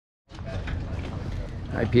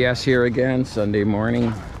IPS here again, Sunday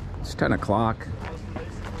morning. It's 10 o'clock.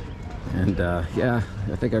 And yeah,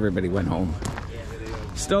 I think everybody went home.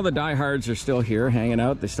 Still, the diehards are still here hanging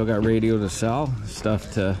out. They still got radio to sell,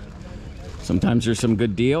 stuff to... Sometimes there's some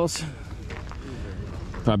good deals.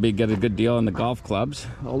 Probably get a good deal on the golf clubs.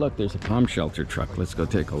 Oh look, there's a comm shelter truck. Let's go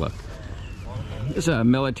take a look. This is a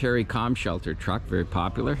military comm shelter truck, very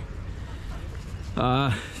popular.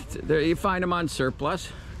 There you find them on surplus.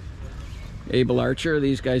 Able Archer,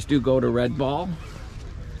 these guys do go to Red Ball.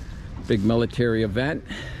 Big military event.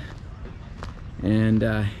 And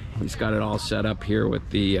he's got it all set up here with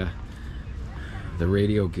the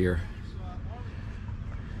radio gear.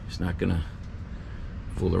 He's not gonna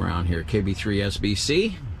fool around here. KB3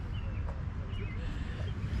 SBC.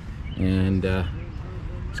 And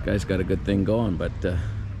this guy's got a good thing going, but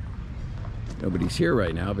nobody's here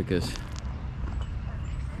right now because,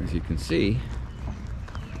 as you can see,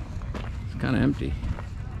 it's kind of empty.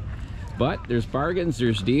 But there's bargains,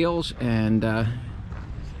 there's deals, and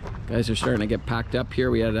guys are starting to get packed up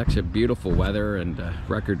here. We had actually beautiful weather and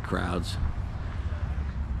record crowds.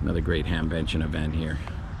 Another great Hamvention event here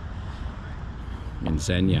in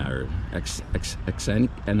Xenia, or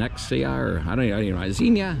Exenxia, or I don't know,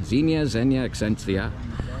 Xenia, Exenxia,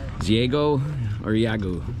 Ziego, or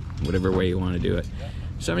Yagu, whatever way you want to do it.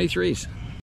 73s.